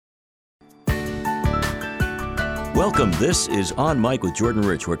Welcome. This is On Mic with Jordan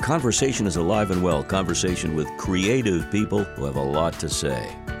Rich, where conversation is alive and well. Conversation with creative people who have a lot to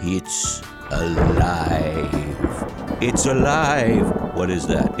say. It's alive. It's alive. What is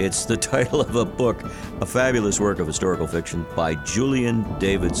that? It's the title of a book, a fabulous work of historical fiction by Julian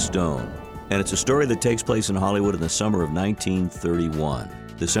David Stone. And it's a story that takes place in Hollywood in the summer of 1931.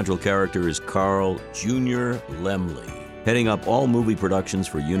 The central character is Carl Jr. Laemmle, heading up all movie productions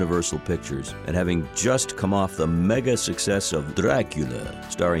for Universal Pictures, and having just come off the mega success of Dracula,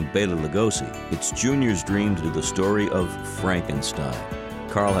 starring Bela Lugosi, it's Junior's dream to do the story of Frankenstein.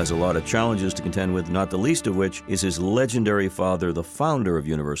 Carl has a lot of challenges to contend with, not the least of which is his legendary father, the founder of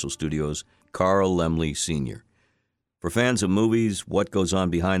Universal Studios, Carl Laemmle Sr. For fans of movies, what goes on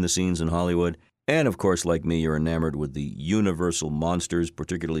behind the scenes in Hollywood, and of course, like me, you're enamored with the Universal monsters,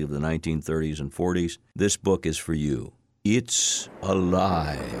 particularly of the 1930s and 40s, this book is for you. It's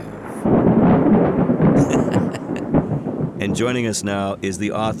alive. And joining us now is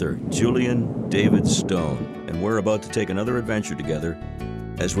the author, Julian David Stone, and we're about to take another adventure together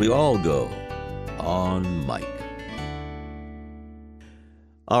as we all go on mic.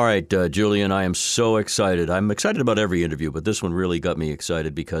 All right, Julian, I am so excited. I'm excited about every interview, but this one really got me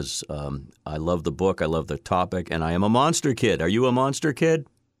excited because I love the book, I love the topic, and I am a monster kid. Are you a monster kid?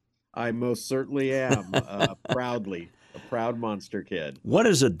 I most certainly am, proudly. A proud monster kid. What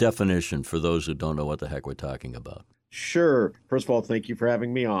is a definition for those who don't know what the heck we're talking about? Sure. First of all, thank you for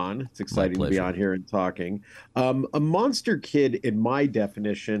having me on. It's exciting to be on here and talking. A monster kid, in my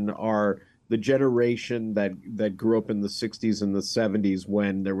definition, are the generation that grew up in the 60s and the 70s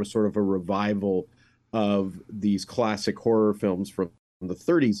when there was sort of a revival of these classic horror films from the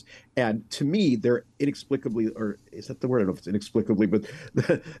 30s. And to me, they're inexplicably, or is that the word? I don't know if it's inexplicably, but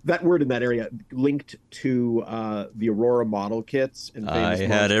that word in that area linked to the Aurora model kits. And I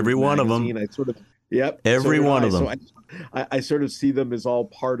had every one of them. I sort of, yep. Every one of them. So I sort of see them as all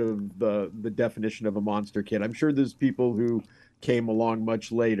part of the definition of a monster kid. I'm sure there's people who came along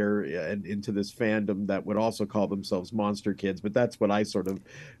much later and into this fandom that would also call themselves monster kids, but that's what I sort of,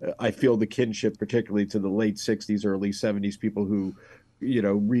 I feel the kinship, particularly to the late 60s, early 70s people who,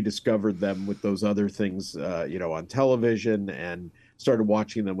 rediscovered them with those other things, on television and started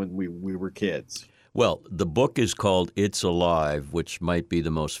watching them when we were kids. Well, the book is called It's Alive, which might be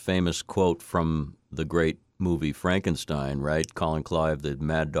the most famous quote from the great movie Frankenstein, right? Colin Clive, the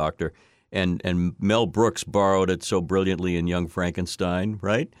mad doctor. And Mel Brooks borrowed it so brilliantly in Young Frankenstein,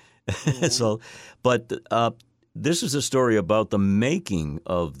 right? Mm-hmm. This is a story about the making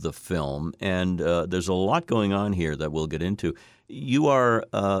of the film, and there's a lot going on here that we'll get into. You are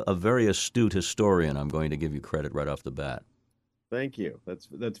a very astute historian. I'm going to give you credit right off the bat. Thank you.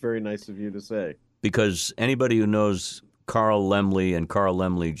 That's very nice of you to say. Because anybody who knows Carl Laemmle and Carl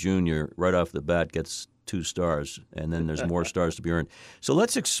Laemmle Jr. right off the bat gets 2 stars, and then there's more stars to be earned. So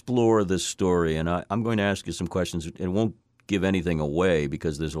let's explore this story, and I'm going to ask you some questions. It won't give anything away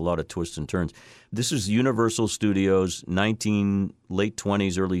because there's a lot of twists and turns. This is Universal Studios, late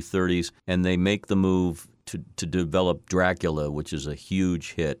 20s, early 30s, and they make the move to develop Dracula, which is a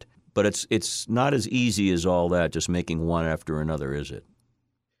huge hit. But it's not as easy as all that, just making one after another, is it?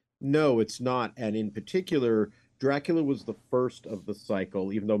 No, it's not. And in particular, Dracula was the first of the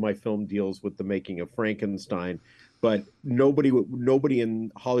cycle, even though my film deals with the making of Frankenstein. But nobody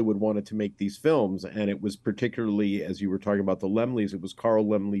in Hollywood wanted to make these films. And it was particularly, as you were talking about the Laemmles, it was Carl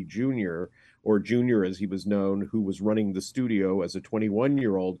Laemmle Jr., or Junior as he was known, who was running the studio as a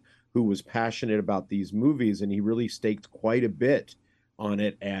 21-year-old who was passionate about these movies. And he really staked quite a bit on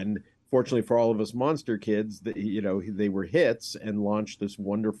it. And fortunately for all of us monster kids, they were hits and launched this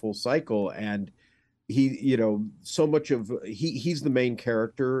wonderful cycle. And he, so much of he's the main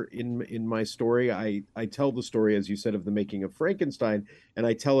character in my story. I tell the story, as you said, of the making of Frankenstein, and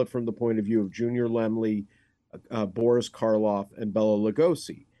I tell it from the point of view of Junior Laemmle, Boris Karloff, and Bela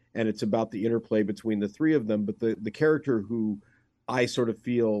Lugosi, and it's about the interplay between the three of them. But the character who I sort of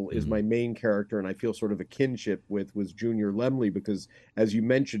feel is my main character, and I feel sort of a kinship with, was Junior Laemmle, because, as you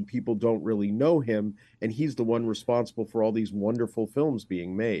mentioned, people don't really know him, and he's the one responsible for all these wonderful films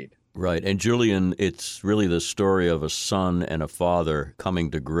being made. Right. And Julian, it's really the story of a son and a father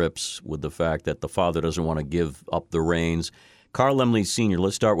coming to grips with the fact that the father doesn't want to give up the reins. Carl Laemmle Sr.,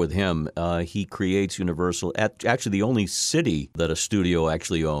 let's start with him. He creates Universal, actually the only city that a studio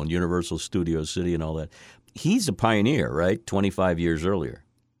actually owned, Universal Studios City and all that. He's a pioneer, right? 25 years earlier.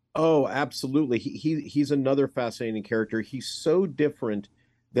 Oh, absolutely. He's another fascinating character. He's so different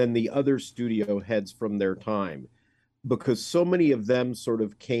than the other studio heads from their time, because so many of them sort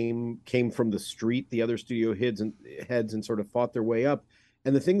of came from the street, the other studio heads, and sort of fought their way up.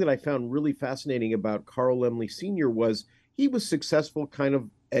 And the thing that I found really fascinating about Carl Laemmle Sr. was he was successful kind of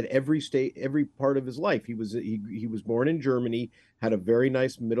at every state, every part of his life. He was born in Germany, had a very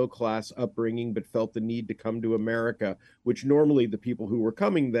nice middle class upbringing, but felt the need to come to America, which normally the people who were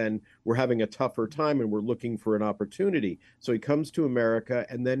coming then were having a tougher time and were looking for an opportunity. So he comes to America,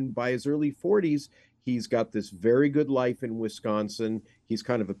 and then by his early 40s, he's got this very good life in Wisconsin. He's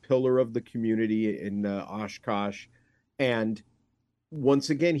kind of a pillar of the community in Oshkosh. And once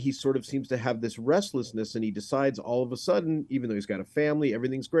again, he sort of seems to have this restlessness, and he decides all of a sudden, even though he's got a family,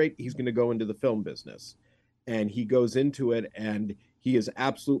 everything's great, he's going to go into the film business. And he goes into it, and he is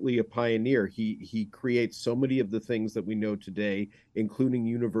absolutely a pioneer. He creates so many of the things that we know today, including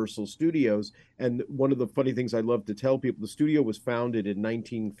Universal Studios. And one of the funny things I love to tell people, the studio was founded in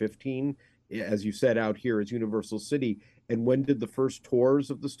 1915, as you said, out here as Universal City. And when did the first tours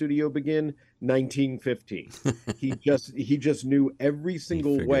of the studio begin? 1915. He just knew every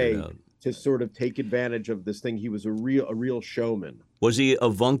single way to sort of take advantage of this thing. He was a real showman. Was he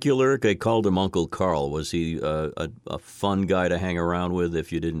avuncular? They called him Uncle Carl. Was he a fun guy to hang around with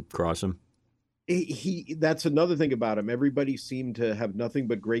if you didn't cross him? That's another thing about him. Everybody seemed to have nothing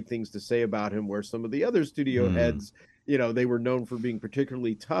but great things to say about him, where some of the other studio heads, they were known for being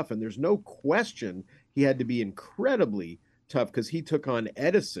particularly tough. And there's no question he had to be incredibly tough, because he took on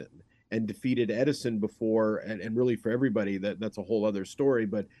Edison and defeated Edison before, and really for everybody, that's a whole other story.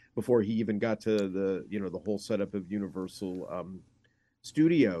 But before he even got to the whole setup of Universal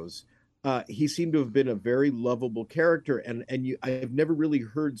Studios, he seemed to have been a very lovable character. And I've never really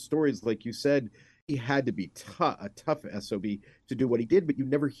heard stories like you said. He had to be a tough SOB to do what he did, but you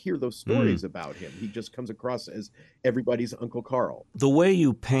never hear those stories about him. He just comes across as everybody's Uncle Carl. The way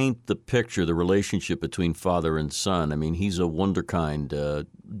you paint the picture, the relationship between father and son, I mean, he's a wunderkind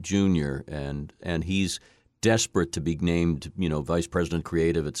junior, and he's desperate to be named, vice president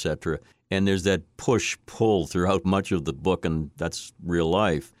creative, et cetera. And there's that push-pull throughout much of the book, and that's real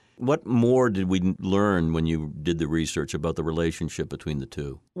life. What more did we learn when you did the research about the relationship between the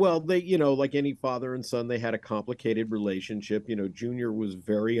two? Well, they, like any father and son, they had a complicated relationship. Junior was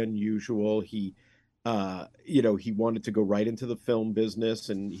very unusual. He wanted to go right into the film business,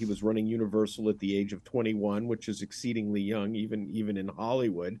 and he was running Universal at the age of 21, which is exceedingly young, even in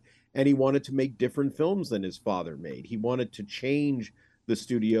Hollywood. And he wanted to make different films than his father made. He wanted to change the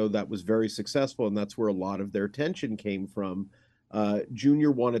studio that was very successful, and that's where a lot of their attention came from.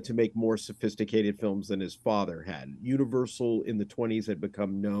 Junior wanted to make more sophisticated films than his father had. Universal in the 20s had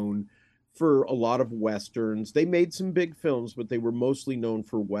become known for a lot of Westerns. They made some big films, but they were mostly known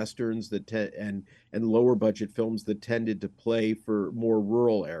for Westerns and lower budget films that tended to play for more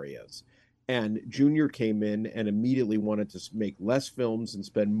rural areas. And Junior came in and immediately wanted to make less films and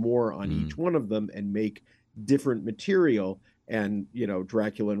spend more on each one of them and make different material. And,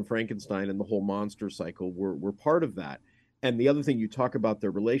 Dracula and Frankenstein and the whole monster cycle were part of that. And the other thing, you talk about their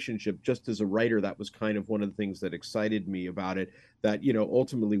relationship, just as a writer, that was kind of one of the things that excited me about it, that,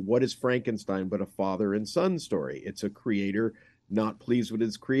 ultimately, what is Frankenstein but a father and son story? It's a creator not pleased with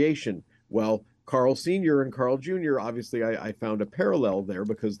his creation. Well, Carl Sr. and Carl Jr., obviously, I found a parallel there,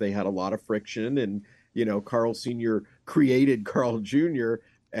 because they had a lot of friction, and, Carl Sr. created Carl Jr.,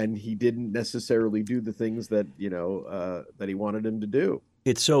 and he didn't necessarily do the things that, that he wanted him to do.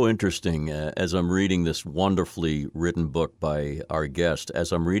 It's so interesting. As I'm reading this wonderfully written book by our guest,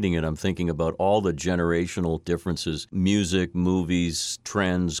 as I'm reading it, I'm thinking about all the generational differences, music, movies,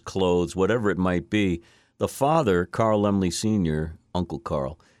 trends, clothes, whatever it might be. The father, Carl Laemmle Sr., Uncle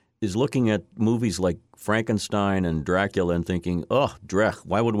Carl, is looking at movies like Frankenstein and Dracula and thinking, oh, Drech,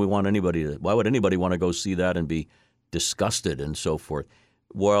 why would anybody want to go see that and be disgusted and so forth?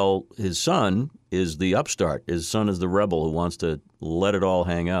 Well, his son is the upstart. His son is the rebel who wants to let it all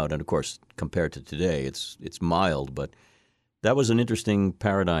hang out. And, of course, compared to today, it's mild. But that was an interesting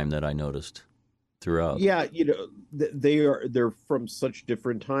paradigm that I noticed throughout. Yeah, they're from such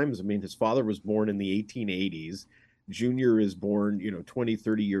different times. I mean, his father was born in the 1880s. Junior is born, 20,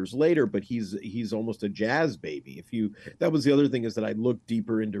 30 years later, but he's almost a jazz baby. That was the other thing, is that I looked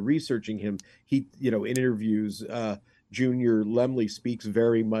deeper into researching him. He, in interviews, Junior Laemmle speaks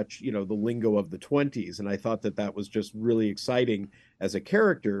very much, the lingo of the 20s. And I thought that was just really exciting as a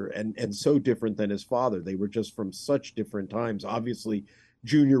character, and so different than his father. They were just from such different times. Obviously,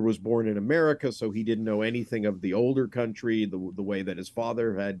 Junior was born in America, so he didn't know anything of the older country, the way that his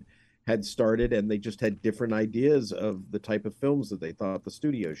father had started, and they just had different ideas of the type of films that they thought the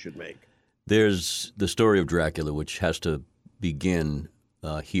studio should make. There's the story of Dracula, which has to begin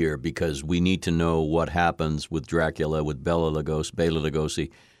here, because we need to know what happens with Dracula, with Bela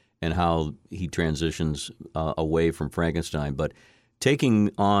Lugosi, and how he transitions away from Frankenstein. But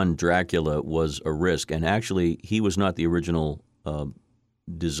taking on Dracula was a risk, and actually, he was not the original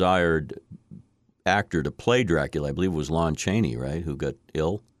desired actor to play Dracula. I believe it was Lon Chaney, right, who got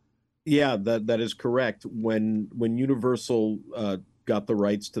ill. Yeah, that is correct. When Universal got the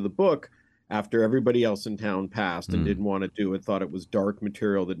rights to the book, after everybody else in town passed and Mm. didn't want to do it, thought it was dark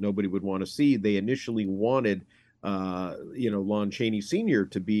material that nobody would want to see. They initially wanted, Lon Chaney Sr.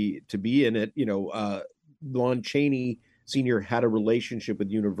 to be in it. Lon Chaney Sr. had a relationship with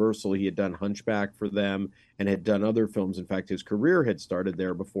Universal. He had done Hunchback for them and had done other films. In fact, his career had started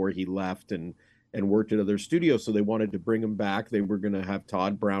there before he left and worked at other studios. So they wanted to bring him back. They were going to have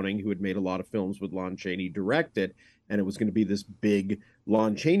Todd Browning, who had made a lot of films with Lon Chaney, direct it. And it was going to be this big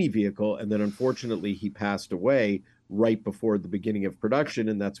Lon Chaney vehicle. And then unfortunately, he passed away right before the beginning of production.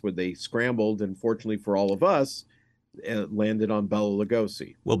 And that's where they scrambled. And fortunately for all of us, it landed on Bela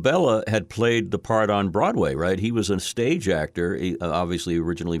Lugosi. Well, Bela had played the part on Broadway, right? He was a stage actor, obviously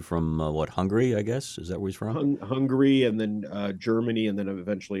originally from, Hungary, I guess? Is that where he's from? Hungary and then Germany and then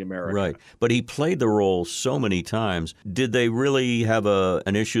eventually America. Right. But he played the role so many times. Did they really have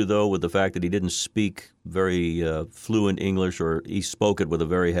an issue, though, with the fact that he didn't speak very fluent English, or he spoke it with a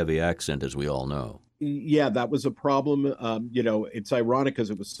very heavy accent, as we all know? Yeah, that was a problem. It's ironic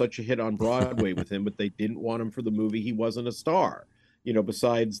because it was such a hit on Broadway with him, but they didn't want him for the movie. He wasn't a star.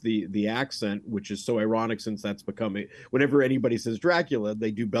 Besides the accent, which is so ironic since that's becoming whenever anybody says Dracula,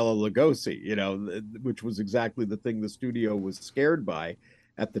 they do Bela Lugosi, which was exactly the thing the studio was scared by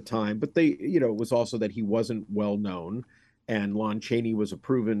at the time. But it was also that he wasn't well known. And Lon Chaney was a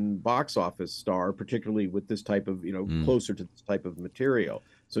proven box office star, particularly with this type of, Mm. closer to this type of material.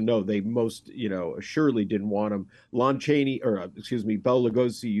 So no, they most, assuredly didn't want him. Lon Chaney, or excuse me, Bela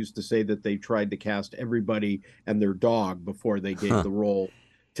Lugosi used to say that they tried to cast everybody and their dog before they gave Huh. the role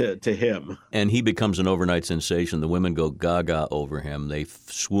to him. And he becomes an overnight sensation. The women go gaga over him. They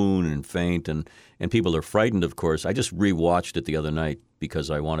swoon and faint, and people are frightened, of course. I just rewatched it the other night because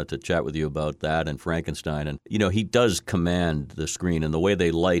I wanted to chat with you about that and Frankenstein. And, he does command the screen, and the way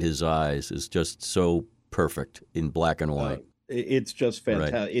they light his eyes is just so perfect in black and white. It's just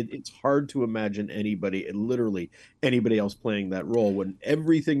fantastic. Right. It's hard to imagine literally anybody else playing that role when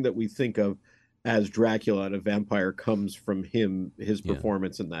everything that we think of as Dracula and a vampire comes from his Yeah.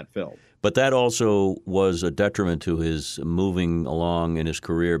 performance in that film. But that also was a detriment to his moving along in his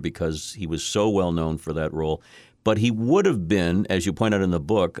career because he was so well known for that role. But he would have been, as you point out in the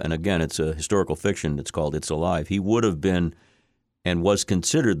book, and again, it's a historical fiction, it's called It's Alive, he would have been and was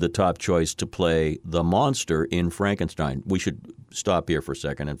considered the top choice to play the monster in Frankenstein. We should stop here for a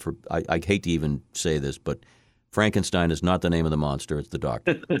second. And I hate to even say this, but Frankenstein is not the name of the monster, it's the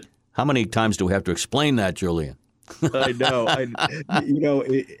doctor. How many times do we have to explain that, Julian? I know.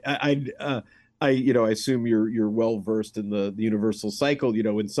 I assume you're well versed in the Universal cycle.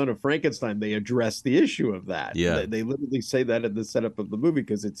 In Son of Frankenstein, they address the issue of that. Yeah. They literally say that in the setup of the movie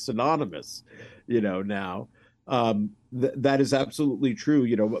because it's synonymous. Now. That is absolutely true.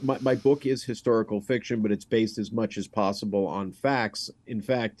 My book is historical fiction, but it's based as much as possible on facts. In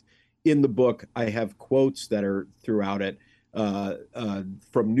fact, in the book, I have quotes that are throughout it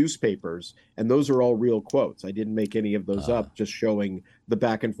from newspapers, and those are all real quotes. I didn't make any of those up, just showing the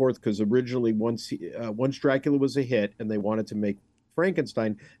back and forth. Because originally, once Dracula was a hit, and they wanted to make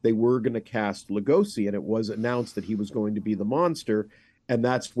Frankenstein, they were going to cast Lugosi, and it was announced that he was going to be the monster. And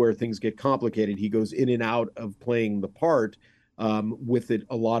that's where things get complicated. He goes in and out of playing the part with it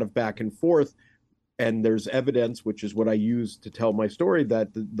a lot of back and forth. And there's evidence, which is what I use to tell my story, that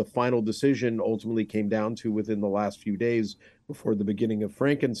the final decision ultimately came down to within the last few days before the beginning of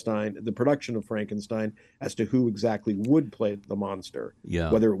Frankenstein, the production of Frankenstein, as to who exactly would play the monster,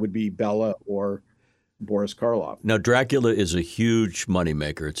 whether it would be Bela or Boris Karloff. Now, Dracula is a huge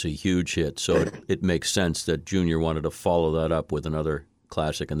moneymaker. It's a huge hit. So it makes sense that Junior wanted to follow that up with another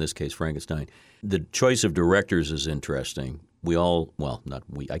classic, in this case, Frankenstein. The choice of directors is interesting. Not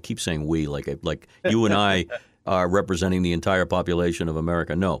we. I keep saying we, like you and I are representing the entire population of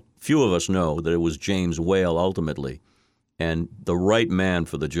America. No, few of us know that it was James Whale ultimately, and the right man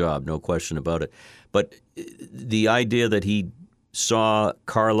for the job, no question about it. But the idea that he saw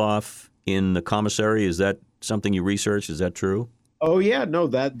Karloff in the commissary, is that something you researched? Is that true? Oh yeah, no,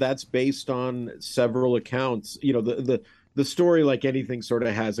 that's based on several accounts. The story, like anything, sort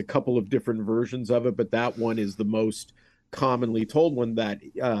of has a couple of different versions of it, but that one is the most commonly told one, that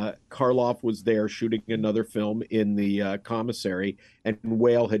Karloff was there shooting another film in the commissary, and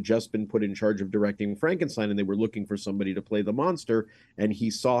Whale had just been put in charge of directing Frankenstein, and they were looking for somebody to play the monster, and he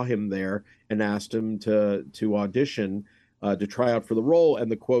saw him there and asked him to audition to try out for the role. And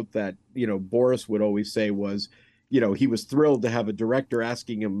the quote that Boris would always say was, he was thrilled to have a director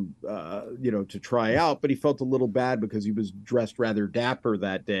asking him, to try out, but he felt a little bad because he was dressed rather dapper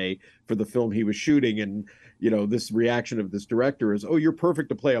that day for the film he was shooting. And, this reaction of this director is, "Oh, you're perfect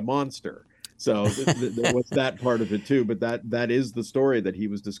to play a monster." So there was that part of it too. But that is the story, that he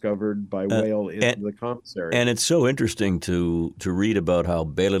was discovered by Whale in the commissary. And it's so interesting to read about how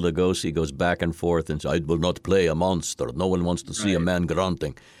Bela Lugosi goes back and forth and says, "I will not play a monster. No one wants to see a man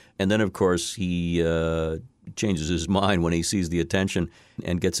grunting." And then, of course, he changes his mind when he sees the attention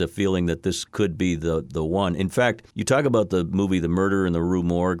and gets a feeling that this could be the one. In fact, you talk about the movie The Murders in the Rue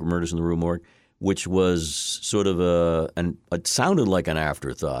Morgue, which was sort of it sounded like an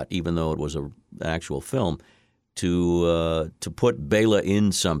afterthought, even though it was an actual film, to put Bela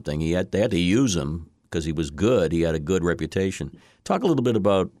in something. They had to use him because he was good. He had a good reputation. Talk a little bit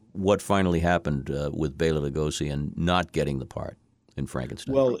about what finally happened with Bela Lugosi and not getting the part in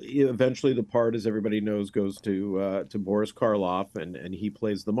Frankenstein. Well, eventually the part, as everybody knows, goes to Boris Karloff, and he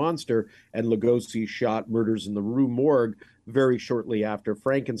plays the monster. And Lugosi shot Murders in the Rue Morgue very shortly after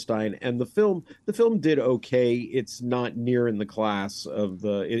Frankenstein. And the film did okay. It's not near in the class of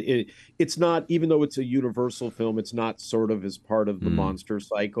it's not, even though it's a Universal film, it's not sort of as part of the monster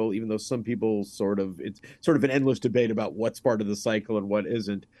cycle, even though some people it's sort of an endless debate about what's part of the cycle and what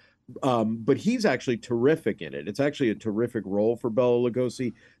isn't. But he's actually terrific in it. It's actually a terrific role for Bela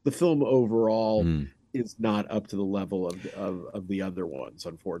Lugosi. The film overall is not up to the level of the other ones,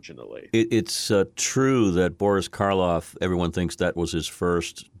 unfortunately. It's true that Boris Karloff, everyone thinks that was his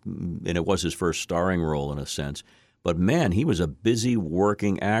first, and it was his first starring role in a sense. But man, he was a busy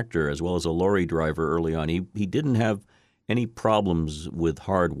working actor as well as a lorry driver early on. He didn't have any problems with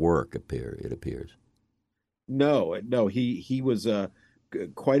hard work, it appears. No, he was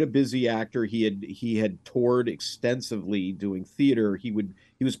quite a busy actor. He had toured extensively doing theater. He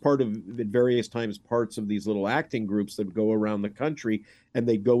was part of, at various times, parts of these little acting groups that go around the country, and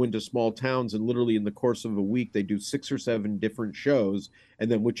they go into small towns, and literally in the course of a week they do 6 or 7 different shows,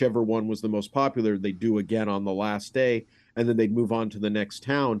 and then whichever one was the most popular they do again on the last day, and then they'd move on to the next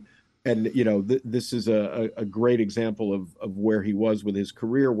town. And this is a great example of where he was with his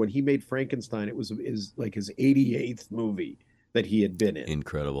career. When he made Frankenstein, it was like his 88th movie that he had been in.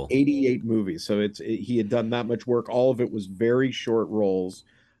 Incredible. 88 movies. So he had done that much work. All of it was very short roles.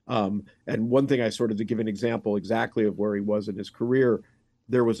 And one thing, I sort of, to give an example exactly of where he was in his career,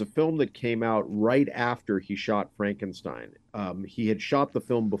 there was a film that came out right after he shot Frankenstein. He had shot the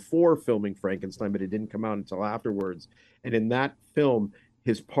film before filming Frankenstein, but it didn't come out until afterwards. And in that film,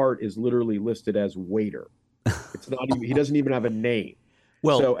 his part is literally listed as waiter. It's not even, he doesn't even have a name.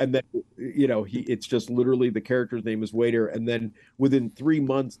 Well, so, and then, it's just literally the character's name is Waiter. And then within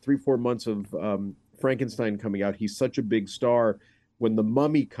 4 months of Frankenstein coming out, he's such a big star. When The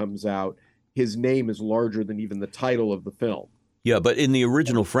Mummy comes out, his name is larger than even the title of the film. Yeah, but in the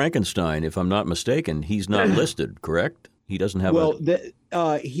original Frankenstein, if I'm not mistaken, he's not listed, correct? He doesn't have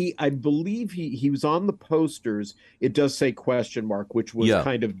I believe he was on the posters. It does say question mark, which was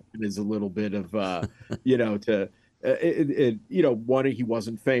kind of is a little bit of, one, he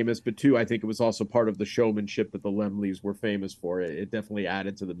wasn't famous, but two, I think it was also part of the showmanship that the Laemmles were famous for. It definitely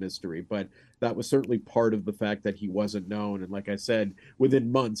added to the mystery, but that was certainly part of the fact that he wasn't known. And like I said,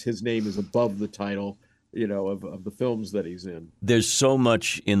 within months, his name is above the title, of the films that he's in. There's so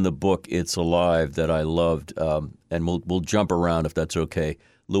much in the book, It's Alive, that I loved, and we'll jump around if that's okay.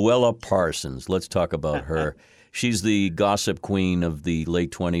 Louella Parsons, let's talk about her. She's the gossip queen of the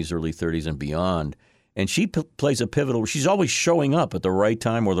late 20s, early 30s, and beyond. And she plays a pivotal. She's always showing up at the right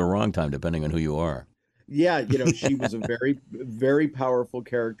time or the wrong time, depending on who you are. Yeah, she was a very, very powerful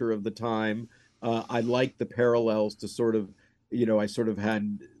character of the time. I liked the parallels to sort of, I sort of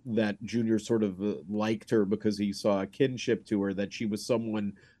had that Junior sort of liked her because he saw a kinship to her, that she was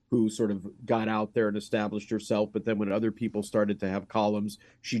someone who sort of got out there and established herself. But then when other people started to have columns,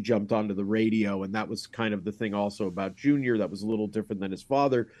 she jumped onto the radio. And that was kind of the thing also about Junior that was a little different than his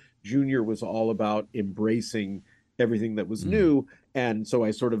father. Junior was all about embracing everything that was new. And so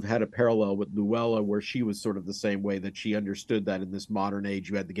I sort of had a parallel with Louella, where she was sort of the same way, that she understood that in this modern age,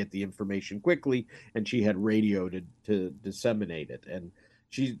 you had to get the information quickly, and she had radio to disseminate it. And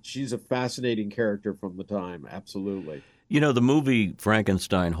she's a fascinating character from the time. Absolutely. The movie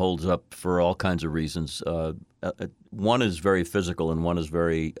Frankenstein holds up for all kinds of reasons. One is very physical, and one is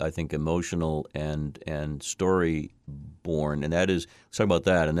very, I think, emotional and story-born. And that is, let's talk about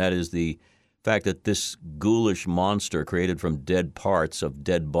that. And that is the fact that this ghoulish monster created from dead parts of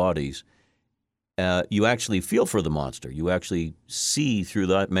dead bodies, you actually feel for the monster. You actually see through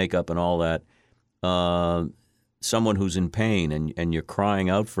that makeup and all that someone who's in pain and you're crying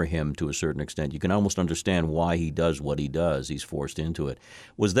out for him to a certain extent. You can almost understand why he does what he does. He's forced into it.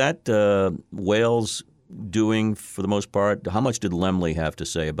 Was that Wales doing for the most part? How much did Laemmle have to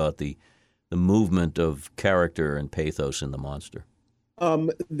say about the movement of character and pathos in the monster?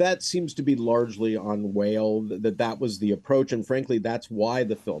 That seems to be largely on Whale, that was the approach. And frankly, that's why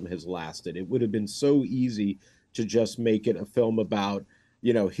the film has lasted. It would have been so easy to just make it a film about,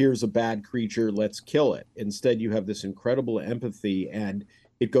 here's a bad creature, let's kill it. Instead, you have this incredible empathy, and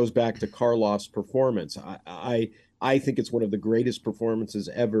it goes back to Karloff's performance. I think it's one of the greatest performances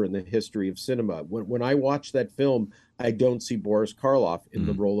ever in the history of cinema. When I watch that film, I don't see Boris Karloff in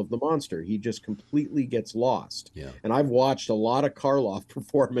the role of the monster. He just completely gets lost. Yeah. And I've watched a lot of Karloff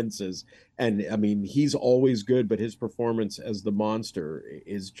performances, and I mean, he's always good, but his performance as the monster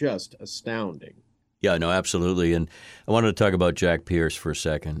is just astounding. Yeah, no, absolutely. And I wanted to talk about Jack Pierce for a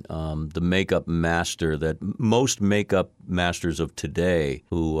second, the makeup master that most makeup masters of today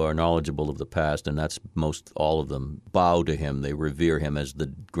who are knowledgeable of the past, and that's most all of them, bow to him. They revere him as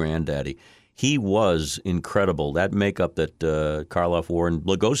the granddaddy. He was incredible. That makeup that Karloff wore and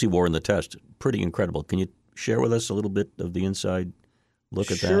Lugosi wore in the test, pretty incredible. Can you share with us a little bit of the inside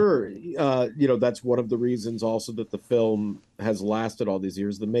look at that? Sure. That's one of the reasons also that the film has lasted all these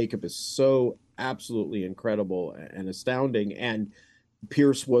years. The makeup is so absolutely incredible and astounding. And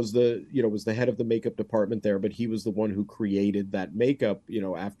Pierce was the head of the makeup department there, but he was the one who created that makeup,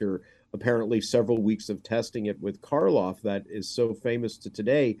 after apparently several weeks of testing it with Karloff that is so famous to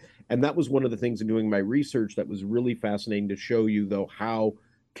today. And that was one of the things in doing my research that was really fascinating to show you, though, how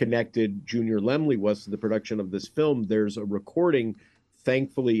connected Junior Laemmle was to the production of this film. There's a recording,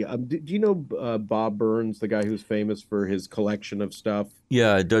 thankfully. Do you know Bob Burns, the guy who's famous for his collection of stuff?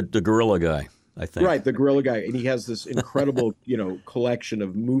 Yeah, the gorilla guy, I think. Right, the gorilla guy. And he has this incredible, collection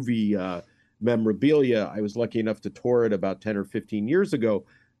of movie memorabilia. I was lucky enough to tour it about 10 or 15 years ago.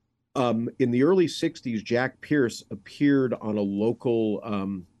 In the early 60s, Jack Pierce appeared on a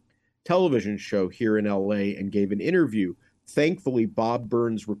local television show here in LA and gave an interview. Thankfully, Bob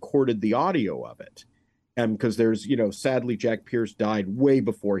Burns recorded the audio of it. Because there's, sadly, Jack Pierce died way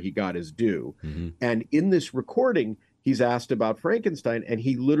before he got his due. Mm-hmm. And in this recording, he's asked about Frankenstein, and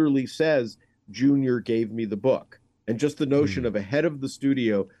he literally says, Junior gave me the book. And just the notion of a head of the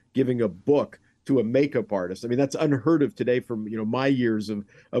studio giving a book to a makeup artist. I mean, that's unheard of today from, my years of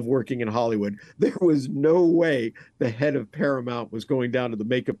working in Hollywood. There was no way the head of Paramount was going down to the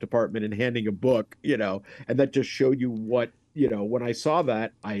makeup department and handing a book, and that just showed you what, when I saw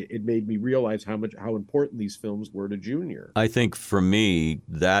that, it made me realize how important these films were to Junior. I think for me,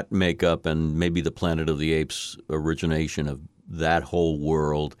 that makeup and maybe the Planet of the Apes origination of that whole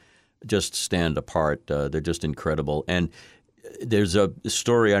world just stand apart. They're just incredible. And there's a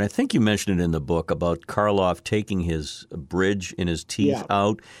story, and I think you mentioned it in the book, about Karloff taking his bridge in his teeth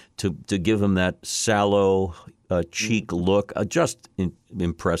out to give him that sallow cheek look.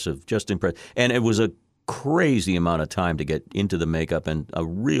 Impressive, just impressive. And it was a crazy amount of time to get into the makeup and a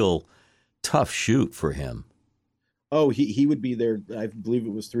real tough shoot for him. Oh, he would be there, I believe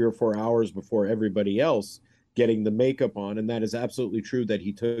it was 3 or 4 hours before everybody else getting the makeup on. And that is absolutely true that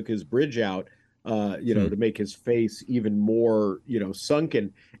he took his bridge out, to make his face even more,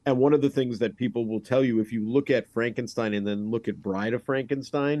 sunken. And one of the things that people will tell you, if you look at Frankenstein and then look at Bride of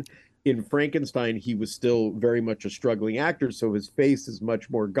Frankenstein, in Frankenstein, he was still very much a struggling actor, so his face is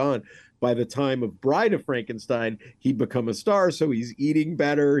much more gone. By the time of Bride of Frankenstein, he'd become a star, so he's eating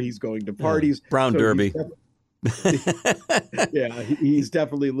better, he's going to parties. Brown Derby. He's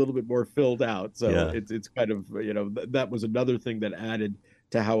definitely a little bit more filled out. So it's kind of, that was another thing that added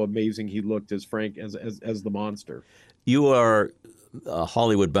to how amazing he looked as Frank, as the monster. You are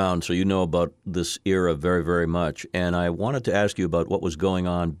Hollywood bound, so you know about this era very, very much. And I wanted to ask you about what was going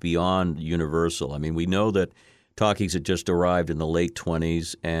on beyond Universal. I mean, we know that talkies had just arrived in the late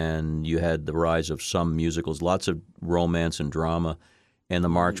 20s, and you had the rise of some musicals, lots of romance and drama, and the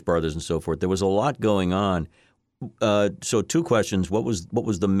Marx Brothers and so forth. There was a lot going on. So 2 questions. What was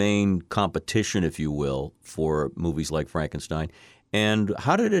the main competition, if you will, for movies like Frankenstein? And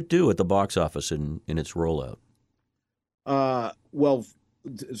how did it do at the box office in its rollout? Well,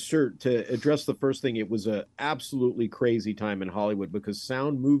 sir, to address the first thing, it was a absolutely crazy time in Hollywood because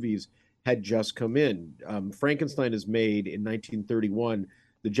sound movies had just come in. Frankenstein is made in 1931.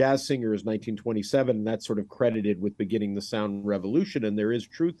 The Jazz Singer is 1927, and that's sort of credited with beginning the sound revolution, and there is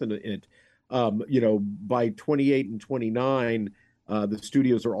truth in it. By 28 and 29, the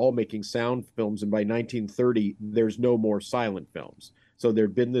studios are all making sound films, and by 1930, there's no more silent films. So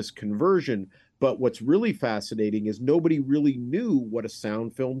there'd been this conversion, but what's really fascinating is nobody really knew what a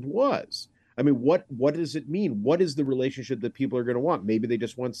sound film was. I mean, what does it mean? What is the relationship that people are going to want? Maybe they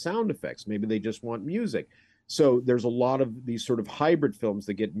just want sound effects. Maybe they just want music. So there's a lot of these sort of hybrid films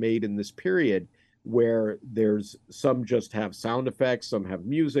that get made in this period where there's some just have sound effects, some have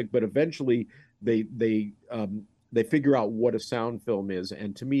music, but eventually they figure out what a sound film is.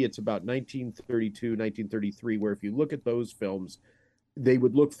 And to me, it's about 1932, 1933, where if you look at those films, they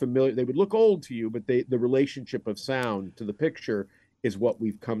would look familiar, they would look old to you, but the relationship of sound to the picture is what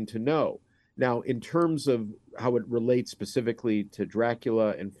we've come to know. Now, in terms of how it relates specifically to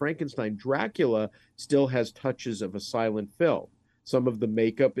Dracula and Frankenstein, Dracula still has touches of a silent film. Some of the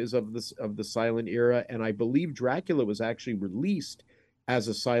makeup is of the silent era, and I believe Dracula was actually released as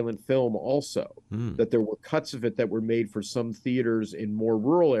a silent film also. Hmm. That there were cuts of it that were made for some theaters in more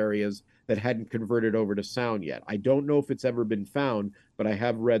rural areas that hadn't converted over to sound yet. I don't know if it's ever been found, but I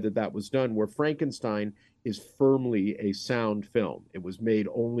have read that that was done. Where Frankenstein is firmly a sound film. It was made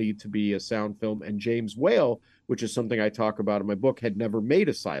only to be a sound film. And James Whale, which is something I talk about in my book, had never made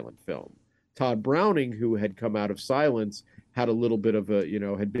a silent film. Todd Browning, who had come out of silence, had a little bit of a,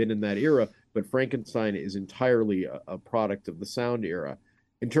 had been in that era, but Frankenstein is entirely a product of the sound era.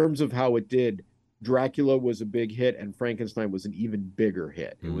 In terms of how it did, Dracula was a big hit, and Frankenstein was an even bigger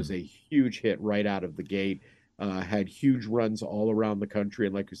hit. It was a huge hit right out of the gate, had huge runs all around the country.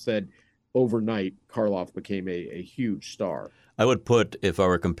 And like you said, overnight, Karloff became a huge star. I would put, if I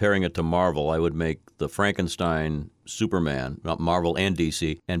were comparing it to Marvel, I would make the Frankenstein Superman, not Marvel and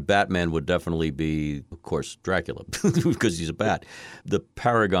DC, and Batman would definitely be, of course, Dracula, because he's a bat. The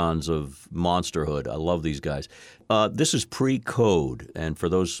paragons of monsterhood. I love these guys. This is pre-code, and for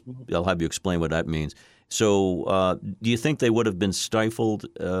those, I'll have you explain what that means. So do you think they would have been stifled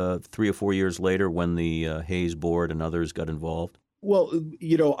 3 or 4 years later when the Hayes Board and others got involved? Well,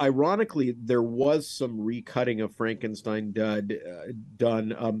 ironically, there was some recutting of Frankenstein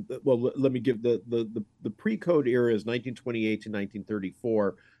done. Let me give the pre-code era is 1928 to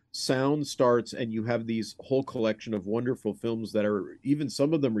 1934. Sound starts, and you have these whole collection of wonderful films that are even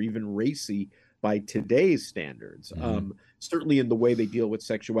some of them are even racy by today's standards. Certainly in the way they deal with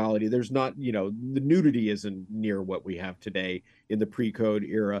sexuality. There's not, the nudity isn't near what we have today in the pre-code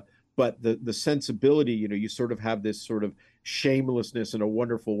era, but the sensibility, you sort of have this sort of shamelessness in a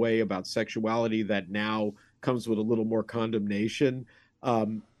wonderful way about sexuality that now comes with a little more condemnation.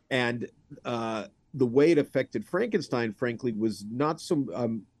 And the way it affected Frankenstein, frankly, was not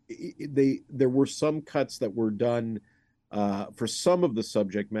so. There were some cuts that were done for some of the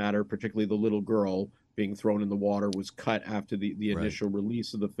subject matter, particularly the little girl being thrown in the water was cut after the initial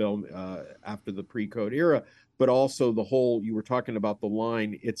release of the film after the pre-code era, but also the whole, you were talking about the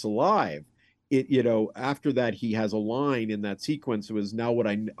line, "It's alive." After that, he has a line in that sequence. It was now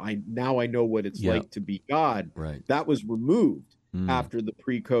I know what it's like to be God. Right. That was removed after the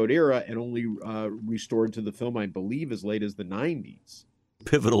pre-code era and only restored to the film, I believe, as late as the 90s.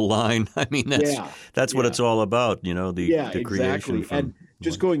 Pivotal line. I mean, that's what it's all about, the creation. Exactly. And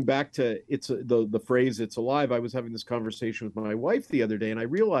just going back to the phrase "it's alive," I was having this conversation with my wife the other day, and I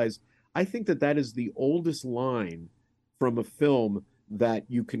realized I think that is the oldest line from a film that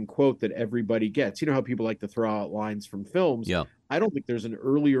you can quote that everybody gets. You know how people like to throw out lines from films? Yeah. I don't think there's an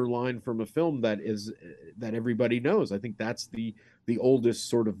earlier line from a film that everybody knows. I think that's the oldest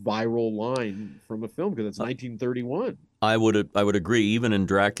sort of viral line from a film because it's 1931. I would agree. Even in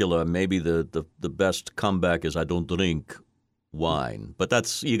Dracula, maybe the best comeback is "I don't drink wine,"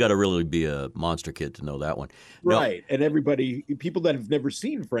 but you got to really be a monster kid to know that one. Right, and people that have never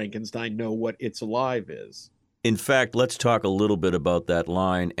seen Frankenstein know what "It's alive" is. In fact, let's talk a little bit about that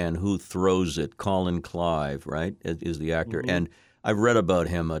line and who throws it. Colin Clive, right, is the actor. And I've read about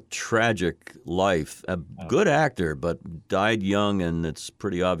him, a tragic life, a good actor, but died young, and it's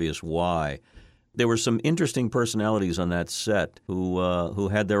pretty obvious why. There were some interesting personalities on that set who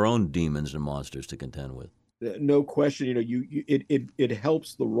had their own demons and monsters to contend with. No question. It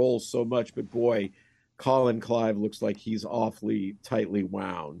helps the role so much, but boy, Colin Clive looks like he's awfully tightly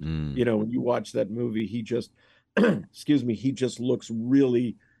wound. When you watch that movie, he just, excuse me, he just looks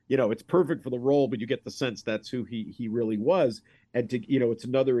really, it's perfect for the role, but you get the sense that's who he really was. And it's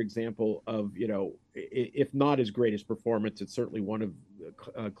another example of, if not his greatest performance, it's certainly one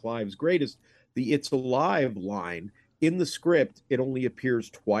of Clive's greatest. The "It's alive" line in the script, it only appears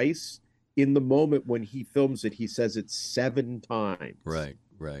twice. In the moment when he films it, he says it 7 times. Right.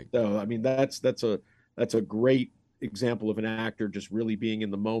 So, I mean, that's a great example of an actor just really being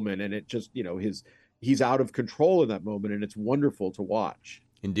in the moment, and it just, he's out of control in that moment, and it's wonderful to watch.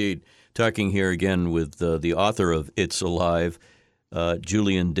 Indeed. Talking here again with the author of "It's Alive,"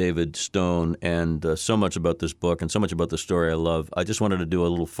 Julian David Stone, and so much about this book and so much about the story I love. I just wanted to do a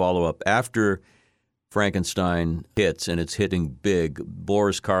little follow-up. After Frankenstein hits, and it's hitting big,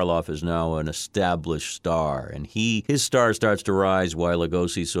 Boris Karloff is now an established star, and his star starts to rise while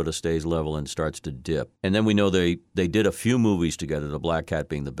Lugosi sort of stays level and starts to dip. And then we know they did a few movies together, The Black Cat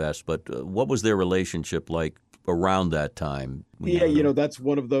being the best, but what was their relationship like around that time? Yeah, that's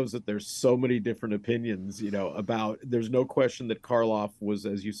one of those that there's so many different opinions, about. There's no question that Karloff was,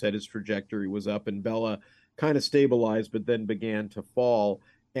 as you said, his trajectory was up, and Bela kind of stabilized, but then began to fall.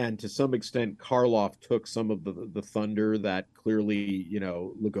 And to some extent, Karloff took some of the thunder that clearly,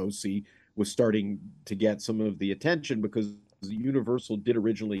 Lugosi was starting to get some of the attention, because Universal did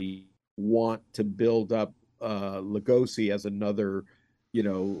originally want to build up Lugosi as another,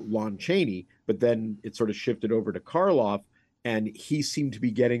 Lon Chaney, but then it sort of shifted over to Karloff, and he seemed to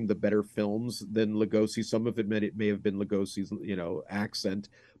be getting the better films than Lugosi. Some of it may have been Lugosi's, accent,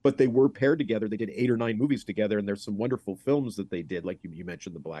 but they were paired together. They did 8 or 9 movies together, and there's some wonderful films that they did, like you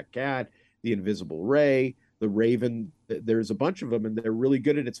mentioned, The Black Cat, The Invisible Ray, The Raven. There's a bunch of them, and they're really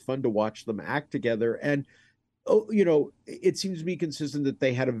good, and it's fun to watch them act together. And it seems to be consistent that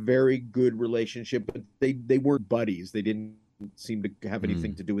they had a very good relationship, but they weren't buddies. They didn't seem to have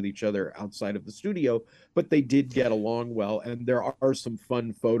anything to do with each other outside of the studio, but they did get along well. And there are some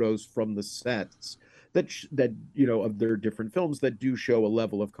fun photos from the sets that of their different films that do show a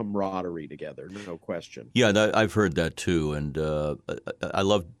level of camaraderie together, no question. Yeah, I've heard that too, and I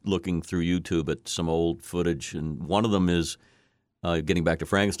love looking through YouTube at some old footage, and one of them is, getting back to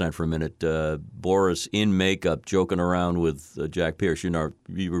Frankenstein for a minute, Boris in makeup joking around with Jack Pierce.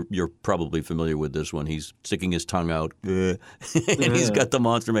 You're probably familiar with this one. He's sticking his tongue out. He's got the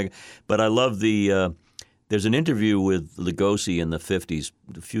monster makeup. But I love there's an interview with Lugosi in the 50s,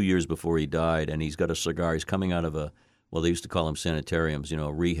 a few years before he died, and he's got a cigar. He's coming out of they used to call them sanitariums,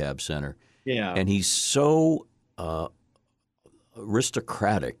 a rehab center. Yeah. And he's so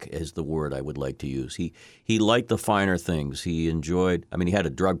aristocratic is the word I would like to use. He liked the finer things. He enjoyed, he had a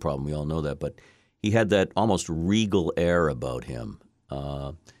drug problem, we all know that, but he had that almost regal air about him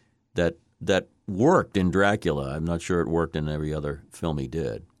that worked in Dracula. I'm not sure it worked in every other film he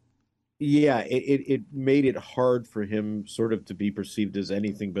did. Yeah, it made it hard for him sort of to be perceived as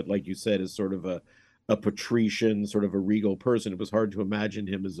anything but, like you said, as sort of a patrician, sort of a regal person. It was hard to imagine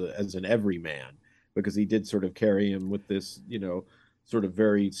him as an everyman, because he did sort of carry him with this, sort of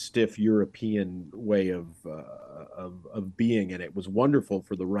very stiff European way of being, and it was wonderful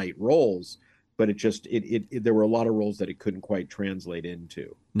for the right roles, but there were a lot of roles that it couldn't quite translate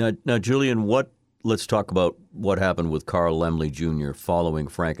into. Now, Julian, let's talk about what happened with Carl Laemmle Jr. following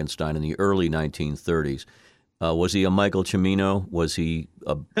Frankenstein in the early 1930s. Was he a Michael Cimino? Was he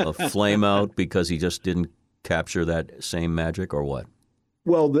a flame out because he just didn't capture that same magic, or what?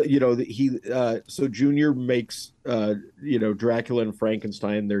 Well, so Junior makes, Dracula and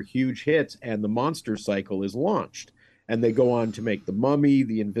Frankenstein, they're huge hits, and the monster cycle is launched. And they go on to make The Mummy,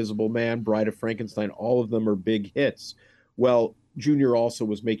 The Invisible Man, Bride of Frankenstein. All of them are big hits. Well, Junior also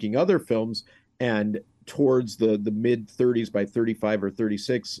was making other films, and towards the mid-30s, by 35 or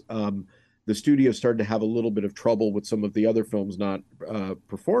 36, the studio started to have a little bit of trouble with some of the other films not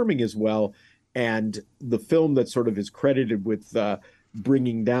performing as well. And the film that sort of is credited with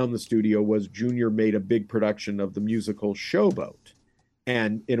bringing down the studio was Junior made a big production of the musical Showboat.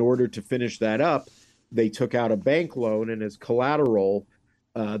 And in order to finish that up, they took out a bank loan, and as collateral,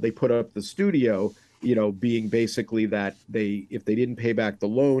 they put up the studio, being basically that if they didn't pay back the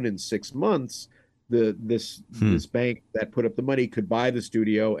loan in 6 months, this bank that put up the money could buy the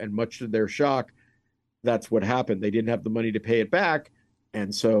studio. And much to their shock, that's what happened. They didn't have the money to pay it back.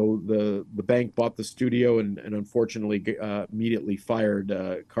 And so the bank bought the studio and unfortunately immediately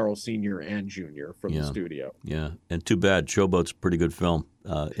fired Carl Sr. and Jr. from the studio. Yeah, and too bad. Showboat's a pretty good film.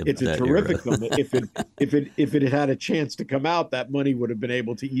 It's a terrific film. If it had a chance to come out, that money would have been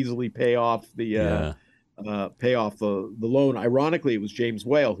able to easily pay off the loan. Ironically, it was James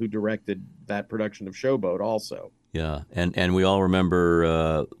Whale who directed that production of Showboat also. Yeah, and we all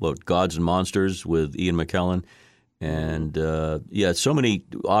remember Gods and Monsters with Ian McKellen. And so many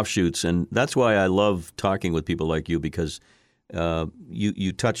offshoots, and that's why I love talking with people like you, because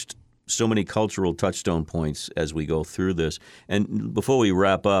you touched so many cultural touchstone points as we go through this. And before we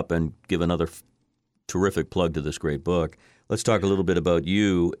wrap up and give another terrific plug to this great book, let's talk a little bit about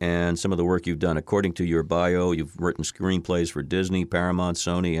you and some of the work you've done. According to your bio, you've written screenplays for Disney, Paramount,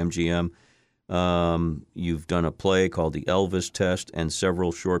 Sony, MGM. You've done a play called The Elvis Test and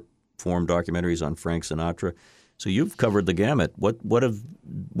several short-form documentaries on Frank Sinatra. So you've covered the gamut. What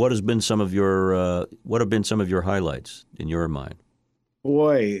have been some of your highlights in your mind?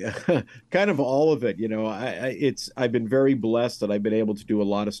 Boy, kind of all of it. I've been very blessed that I've been able to do a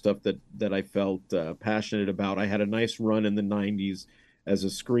lot of stuff that I felt passionate about. I had a nice run in the '90s as a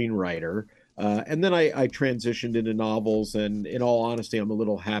screenwriter, and then I transitioned into novels. And in all honesty, I'm a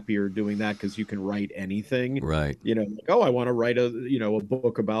little happier doing that because you can write anything. Right. Like, oh, I want to write a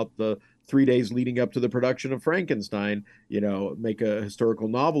book about the 3 days leading up to the production of Frankenstein. Make a historical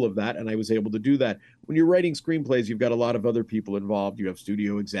novel of that, and I was able to do that. When you're writing screenplays, you've got a lot of other people involved. You have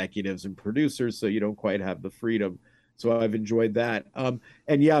studio executives and producers, so you don't quite have the freedom. So I've enjoyed that. And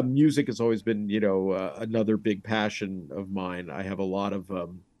yeah, music has always been, another big passion of mine. I have a lot of,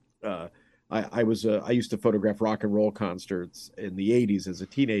 I used to photograph rock and roll concerts in the '80s as a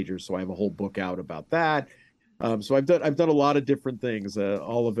teenager, so I have a whole book out about that. So I've done a lot of different things.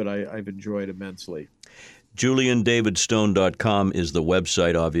 All of it I've enjoyed immensely. JulianDavidStone.com is the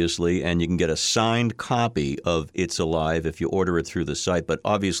website, obviously, and you can get a signed copy of It's Alive if you order it through the site. But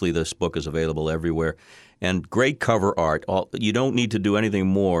obviously, this book is available everywhere. And great cover art. You don't need to do anything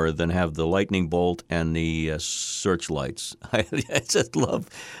more than have the lightning bolt and the searchlights. I just love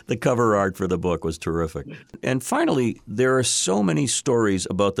the cover art for the book. Was terrific. And finally, there are so many stories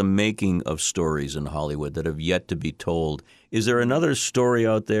about the making of stories in Hollywood that have yet to be told. Is there another story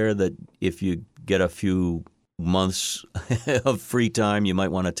out there that if you get a few months of free time you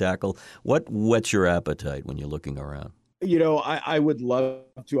might want to tackle? What whets your appetite when you're looking around? I would love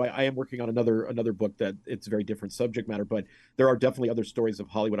to. I am working on another book that it's a very different subject matter, but there are definitely other stories of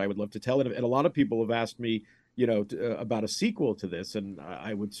Hollywood I would love to tell. And a lot of people have asked me, about a sequel to this, and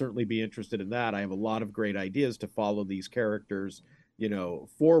I would certainly be interested in that. I have a lot of great ideas to follow these characters,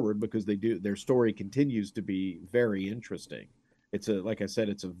 forward because their story continues to be very interesting. Like I said,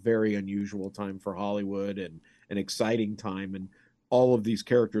 it's a very unusual time for Hollywood and an exciting time, and all of these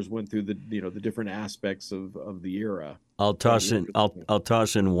characters went through the different aspects of the era. I'll toss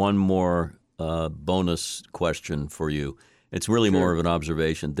in one more bonus question for you. It's really Sure. more of an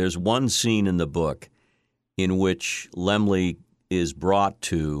observation. There's one scene in the book in which Laemmle is brought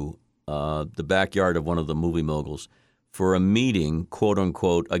to the backyard of one of the movie moguls for a meeting, quote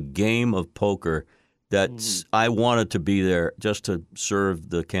unquote, a game of poker that I wanted to be there just to serve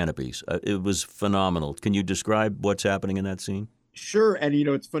the canopies. It was phenomenal. Can you describe what's happening in that scene? Sure, and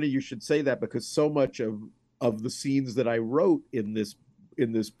it's funny you should say that because so much of the scenes that I wrote in this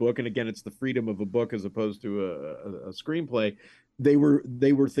book, and again, it's the freedom of a book as opposed to a screenplay. They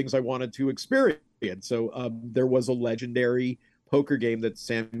were things I wanted to experience. So there was a legendary poker game that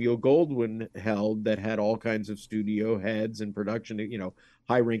Samuel Goldwyn held that had all kinds of studio heads and production,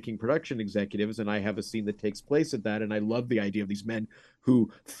 high-ranking production executives, and I have a scene that takes place at that, and I love the idea of these men who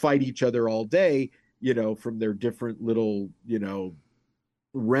fight each other all day, from their different little,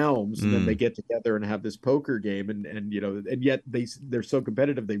 realms, and then they get together and have this poker game, and yet they're so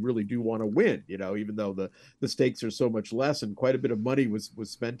competitive they really do want to win, even though the stakes are so much less, and quite a bit of money was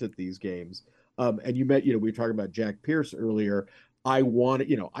spent at these games. And we were talking about Jack Pierce earlier. I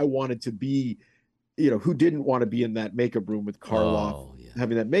wanted to be, who didn't want to be in that makeup room with Karloff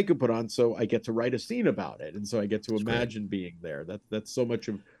having that makeup put on? So I get to write a scene about it, and so I get to imagine being there. That's so much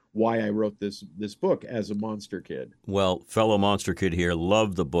of why I wrote this book as a monster kid. Well, fellow monster kid here,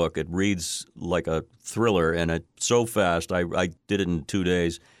 loved the book. It reads like a thriller, and it's so fast. I did it in 2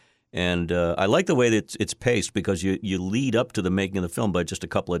 days. And I like the way that it's paced because you lead up to the making of the film by just a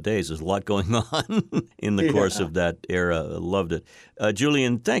couple of days. There's a lot going on in the course of that era. I loved it.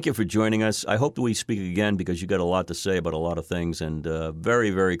 Julian, thank you for joining us. I hope that we speak again because you got a lot to say about a lot of things and very,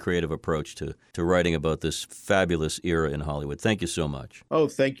 very creative approach to writing about this fabulous era in Hollywood. Thank you so much. Oh,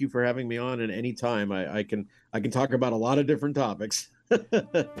 thank you for having me on. And anytime I can talk about a lot of different topics.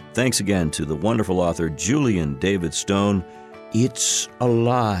 Thanks again to the wonderful author Julian David Stone. It's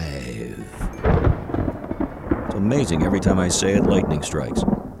alive. It's amazing. Every time I say it, lightning strikes.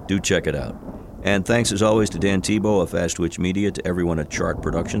 Do check it out. And thanks as always to Dan Tebow of Fast Twitch Media, to everyone at Chart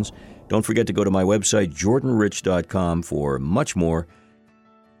Productions. Don't forget to go to my website, jordanrich.com, for much more.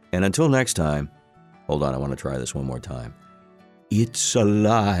 And until next time, hold on, I want to try this one more time. It's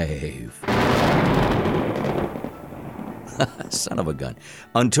alive. Son of a gun.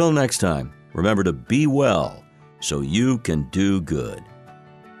 Until next time, remember to be well so you can do good.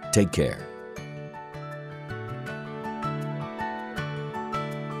 Take care.